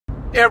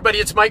Hey everybody,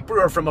 it's Mike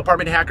Brewer from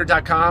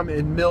ApartmentHacker.com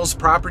and Mills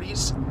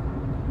Properties.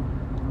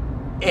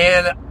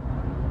 And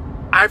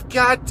I've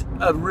got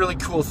a really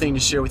cool thing to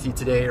share with you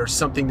today, or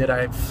something that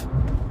I've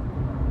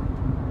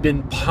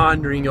been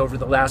pondering over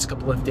the last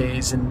couple of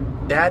days,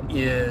 and that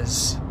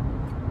is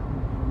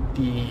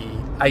the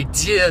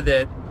idea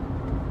that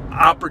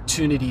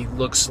opportunity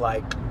looks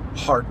like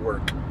hard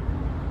work.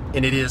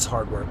 And it is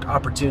hard work.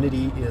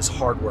 Opportunity is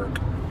hard work.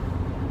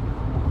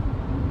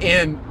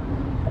 And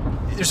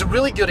there's a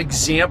really good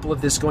example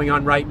of this going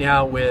on right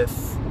now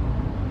with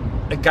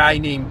a guy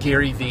named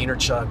Gary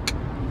Vaynerchuk,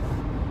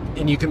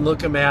 and you can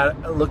look him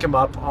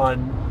up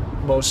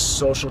on most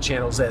social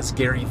channels as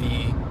Gary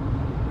V,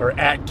 or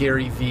at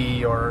Gary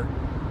V, or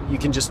you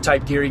can just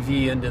type Gary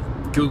V into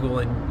Google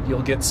and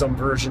you'll get some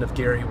version of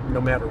Gary,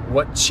 no matter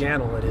what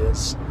channel it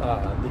is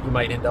that you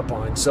might end up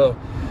on. So,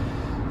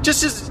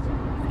 just as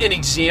an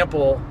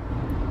example,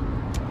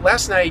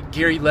 last night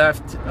Gary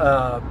left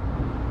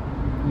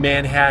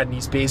Manhattan.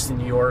 He's based in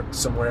New York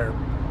somewhere.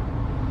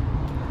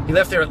 He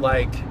left there at,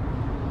 like,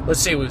 let's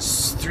say it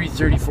was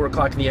 3:30, 4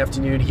 o'clock in the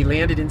afternoon. He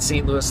landed in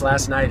St. Louis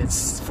last night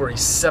for a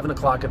 7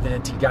 o'clock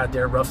event. He got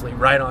there roughly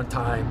right on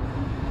time.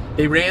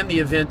 They ran the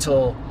event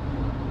till,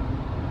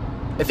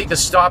 I think the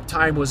stop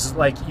time was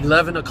like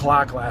 11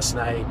 o'clock last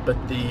night,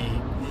 but the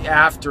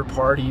after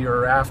party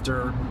or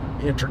after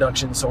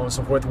introduction, so on and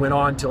so forth, went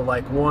on till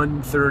like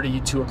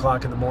 1:30, 2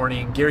 o'clock in the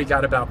morning. Gary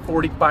got about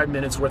 45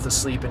 minutes worth of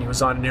sleep, and he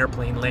was on an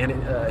airplane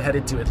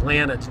headed to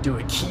Atlanta to do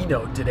a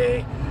keynote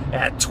today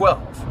at 12.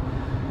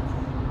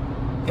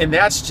 And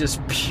that's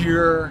just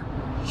pure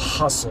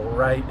hustle,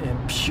 right?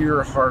 And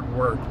pure hard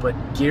work. But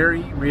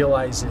Gary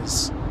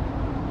realizes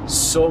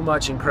so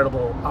much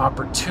incredible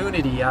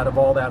opportunity out of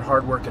all that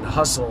hard work and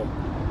hustle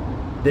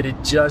that it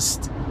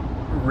just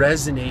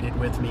resonated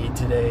with me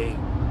today,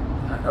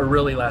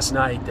 really last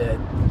night, that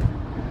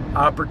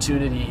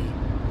opportunity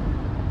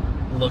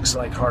looks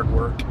like hard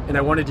work. And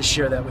I wanted to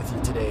share that with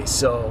you today.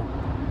 So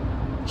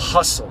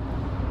hustle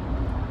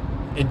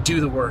and do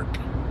the work,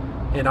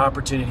 and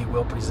opportunity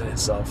will present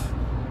itself.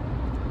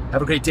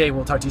 Have a great day, and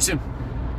we'll talk to you soon.